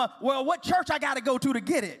 well, what church I got to go to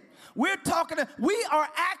get it? We are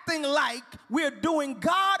acting like we're doing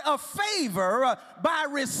God a favor by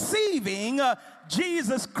receiving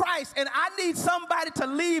Jesus Christ. And I need somebody to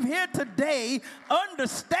leave here today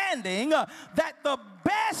understanding that the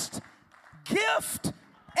best gift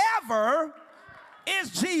ever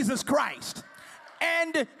is Jesus Christ.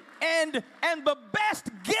 And the best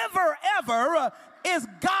giver ever is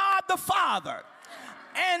God the Father.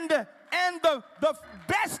 And the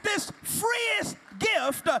bestest, freest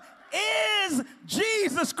gift is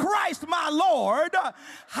Jesus Christ, my Lord.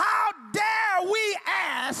 How dare we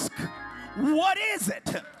ask, what is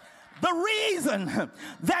it? The reason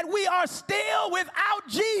that we are still without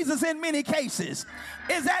Jesus in many cases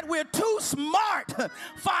is that we're too smart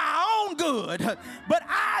for our own good. But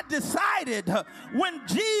I decided when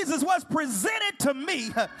Jesus was presented to me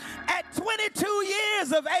at 22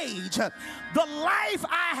 years of age, the life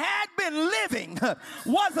I had been living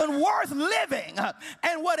wasn't worth living.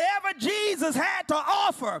 And whatever Jesus had to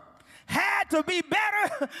offer had to be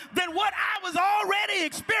better than what I was already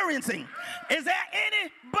experiencing. Is there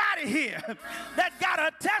anybody here that got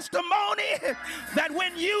a testimony that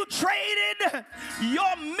when you traded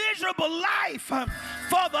your miserable life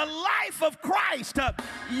for the life of Christ,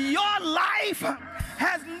 your life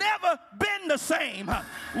has never been the same?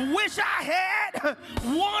 Wish I had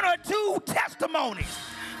one or two testimonies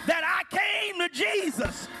that I came to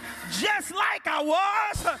Jesus just like I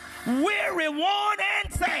was, weary, worn,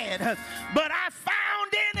 and sad, but I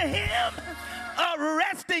found in him a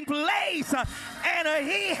resting place, and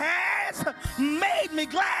he has made me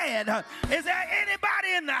glad. Is there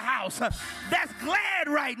anybody in the house that's glad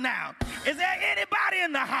right now? Is there anybody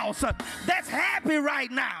in the house that's happy right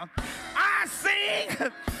now? I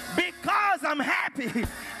sing because I'm happy,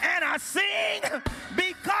 and I sing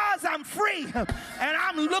because I'm free, and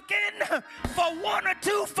I'm looking for one or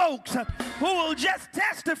two folks who will just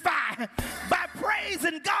testify by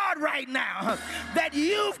praising God right now that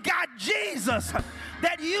you've got Jesus,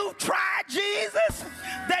 that you've tried Jesus,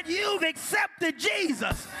 that you've accepted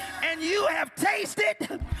Jesus, and you have tasted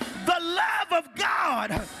the love of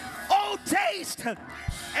God. Oh, taste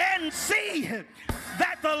and see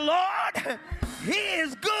that the Lord, he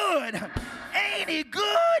is good. Ain't he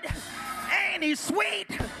good? Ain't he sweet?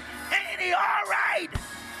 Ain't he all right?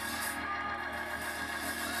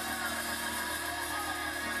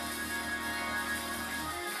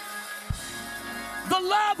 The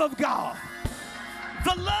love of God,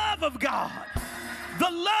 the love of God, the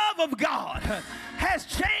love of God has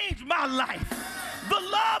changed my life. The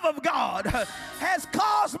love of God has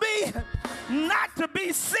caused me not to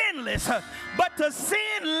be sinless, but to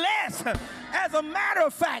sin less. As a matter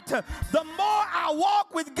of fact, the more I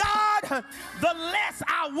walk with God, the less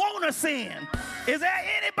I want to sin. Is there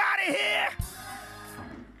anybody here?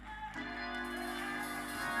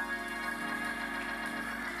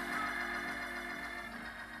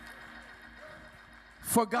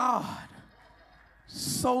 For God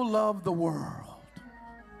so loved the world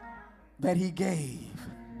that he gave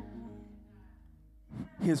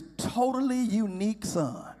his totally unique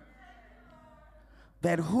son,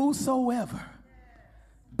 that whosoever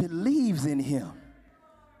believes in him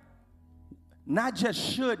not just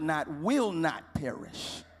should not, will not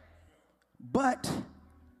perish, but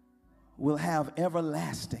will have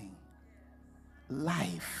everlasting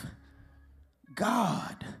life.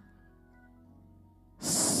 God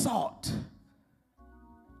sought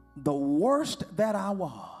the worst that I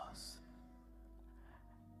was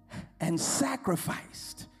and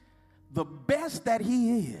sacrificed the best that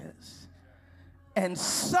he is and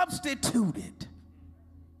substituted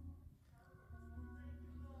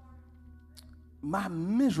my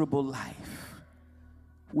miserable life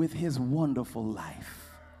with his wonderful life.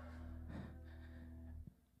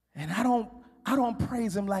 And I don't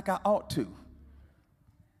praise him like I ought to.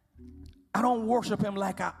 I don't worship him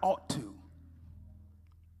like I ought to.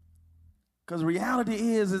 Because reality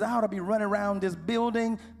is I ought to be running around this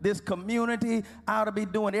building, this community. I ought to be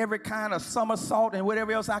doing every kind of somersault and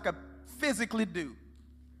whatever else I could physically do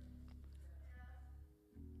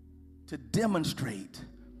to demonstrate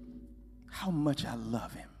how much I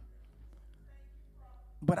love him.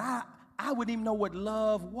 But I wouldn't even know what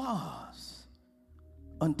love was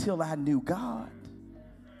until I knew God.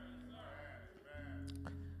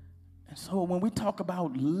 And so when we talk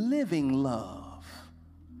about living love,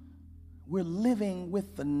 we're living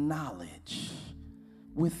with the knowledge,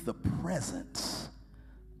 with the presence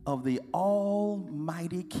of the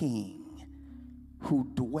Almighty King who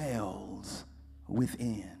dwells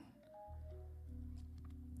within.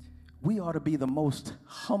 We ought to be the most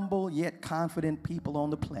humble yet confident people on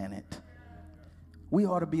the planet. We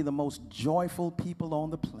ought to be the most joyful people on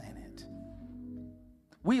the planet.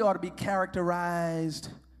 We ought to be characterized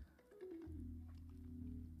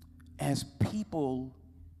as people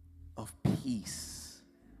of peace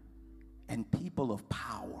and people of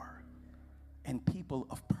power and people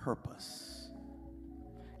of purpose.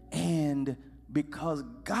 And because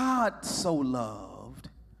God so loved,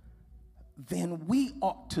 then we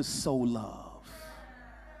ought to so love.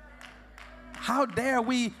 How dare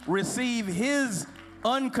we receive his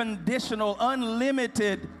unconditional,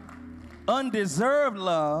 unlimited, undeserved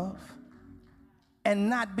love and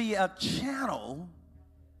not be a channel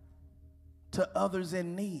to others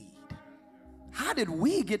in need? How did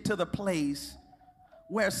we get to the place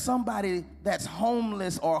where somebody that's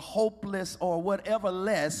homeless or hopeless or whatever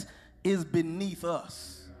less is beneath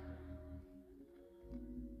us?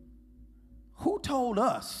 Who told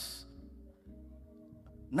us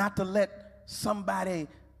not to let somebody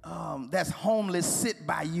that's homeless sit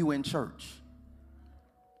by you in church?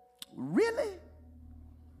 Really?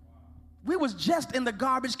 We was just in the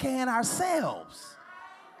garbage can ourselves.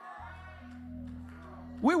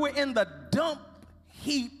 We were in the dump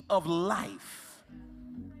heap of life.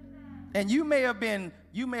 And you may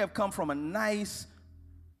have come from a nice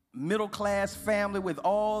middle-class family with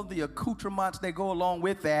all the accoutrements that go along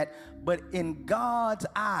with that, but in God's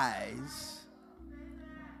eyes,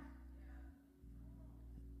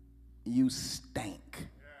 you stink.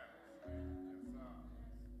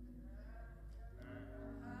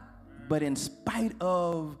 But in spite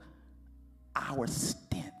of our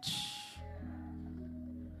stench,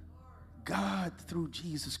 God, through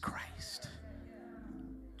Jesus Christ,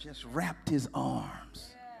 just wrapped his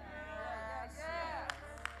arms.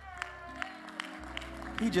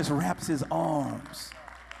 He just wraps his arms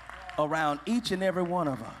around each and every one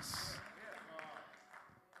of us.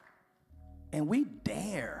 And we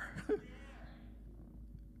dare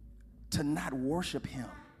to not worship him.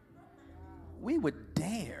 We would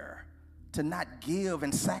dare to not give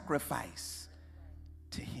and sacrifice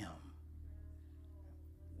to him.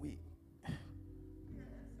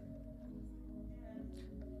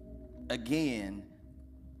 Again,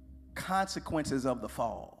 consequences of the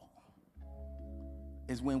fall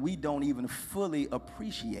is when we don't even fully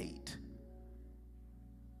appreciate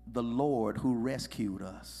the Lord who rescued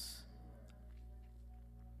us.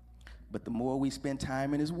 But the more we spend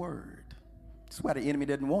time in his word, that's why the enemy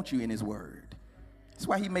doesn't want you in his word. That's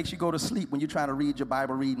why he makes you go to sleep when you're trying to read your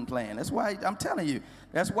Bible reading plan. That's why, I'm telling you,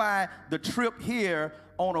 that's why the trip here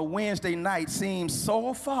on a Wednesday night seems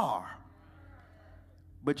so far.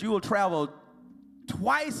 But you will travel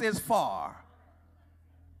twice as far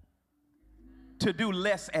to do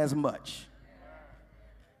less as much.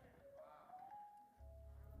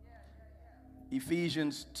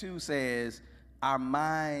 Ephesians 2 says, our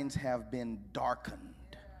minds have been darkened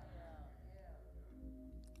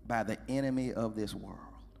by the enemy of this world.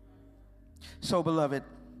 So, beloved,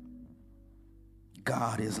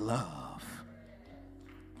 God is love.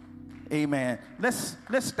 Amen. Let's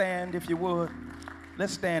stand, if you would.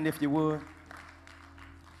 Let's stand, if you would.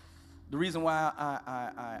 The reason why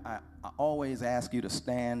I always ask you to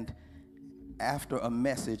stand after a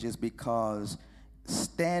message is because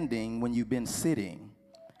standing when you've been sitting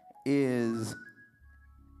is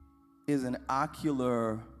an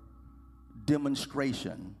ocular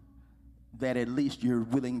demonstration that at least you're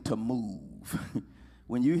willing to move.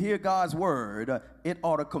 When you hear God's word, it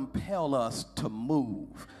ought to compel us to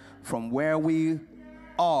move from where we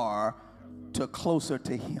are to closer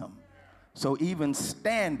to him. So even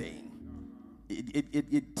standing,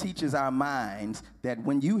 it teaches our minds that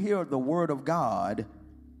when you hear the word of God,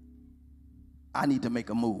 I need to make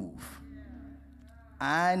a move.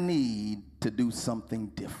 I need to do something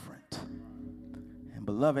different. And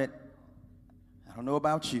beloved, I don't know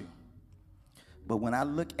about you, but when I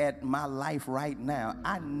look at my life right now,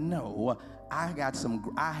 I know I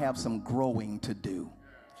have some growing to do.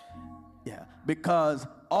 Yeah, because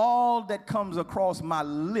all that comes across my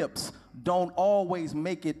lips don't always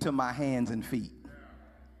make it to my hands and feet.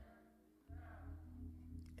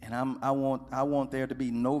 And I want there to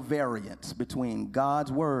be no variance between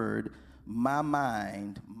God's word, my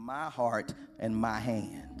mind, my heart, and my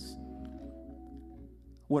hands.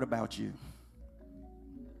 What about you?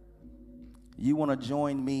 You want to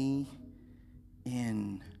join me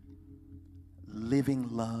in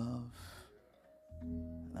living love?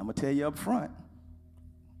 I'm going to tell you up front,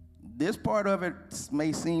 this part of it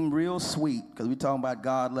may seem real sweet because we're talking about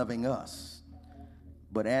God loving us.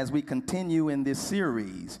 But as we continue in this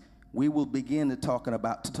series, we will begin to talk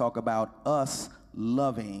about us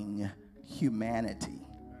loving humanity.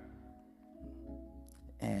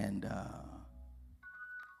 And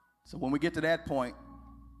so when we get to that point,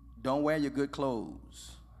 don't wear your good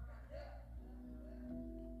clothes.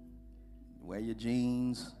 Wear your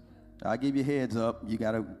jeans. I'll give you a heads up. You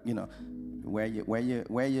gotta, wear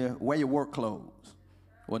your work clothes.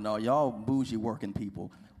 Well, no, y'all bougie working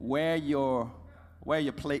people. Wear your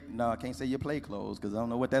play. No, I can't say your play clothes because I don't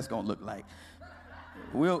know what that's gonna look like.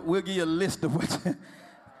 We'll give you a list of what,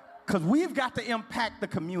 because we've got to impact the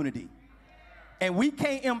community, and we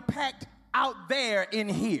can't impact out there in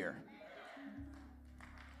here.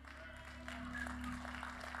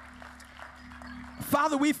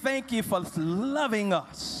 Father, we thank you for loving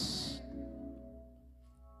us.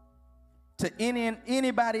 To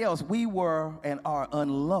anybody else, we were and are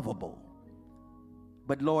unlovable.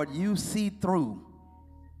 But Lord, you see through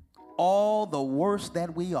all the worst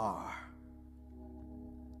that we are,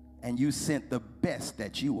 and you sent the best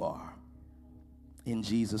that you are in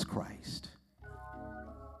Jesus Christ.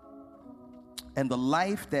 And the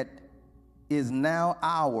life that is now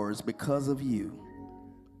ours because of you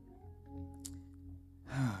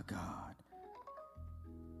Oh, God.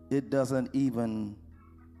 It doesn't even,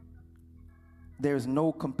 there's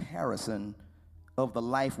no comparison of the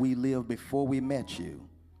life we lived before we met you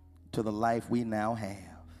to the life we now have.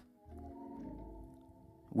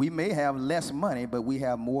 We may have less money, but we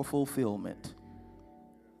have more fulfillment.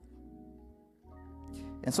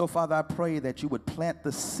 And so, Father, I pray that you would plant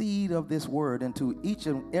the seed of this word into each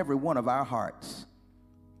and every one of our hearts.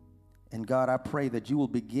 And God, I pray that you will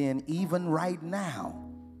begin even right now,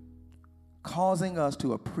 causing us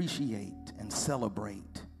to appreciate and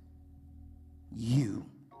celebrate you,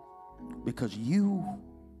 because you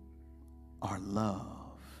are love.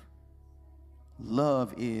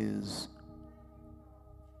 Love is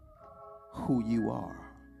who you are.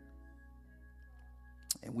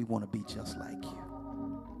 And we want to be just like you.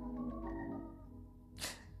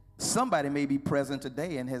 Somebody may be present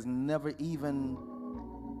today and has never even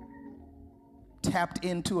tapped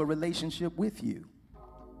into a relationship with you,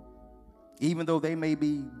 even though they may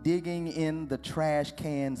be digging in the trash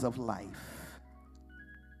cans of life.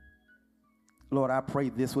 Lord, I pray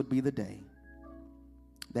this would be the day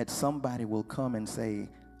that somebody will come and say,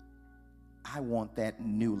 I want that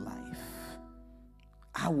new life.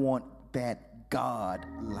 I want that God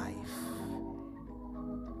life.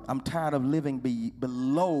 I'm tired of living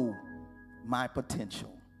below my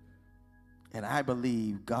potential. And I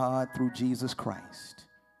believe God, through Jesus Christ,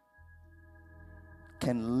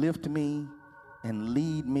 can lift me and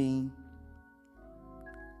lead me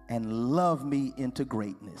and love me into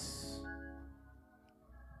greatness.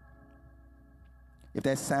 If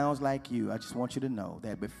that sounds like you, I just want you to know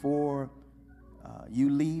that before you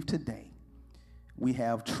leave today, we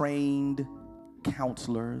have trained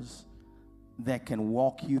counselors that can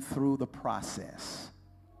walk you through the process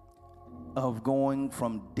of going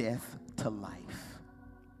from death to life.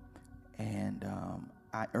 And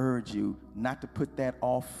I urge you not to put that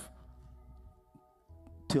off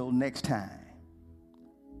till next time,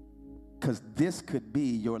 because this could be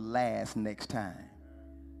your last next time.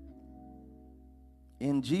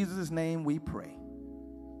 In Jesus' name we pray.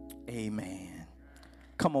 Amen.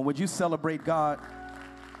 Come on, would you celebrate God?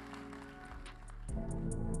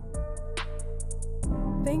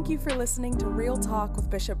 Thank you for listening to Real Talk with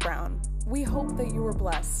Bishop Brown. We hope that you were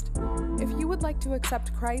blessed. If you would like to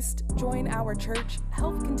accept Christ, join our church,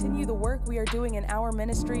 help continue the work we are doing in our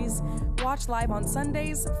ministries, watch live on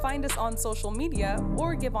Sundays, find us on social media,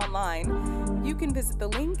 or give online, you can visit the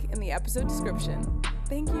link in the episode description.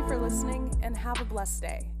 Thank you for listening and have a blessed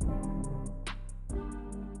day.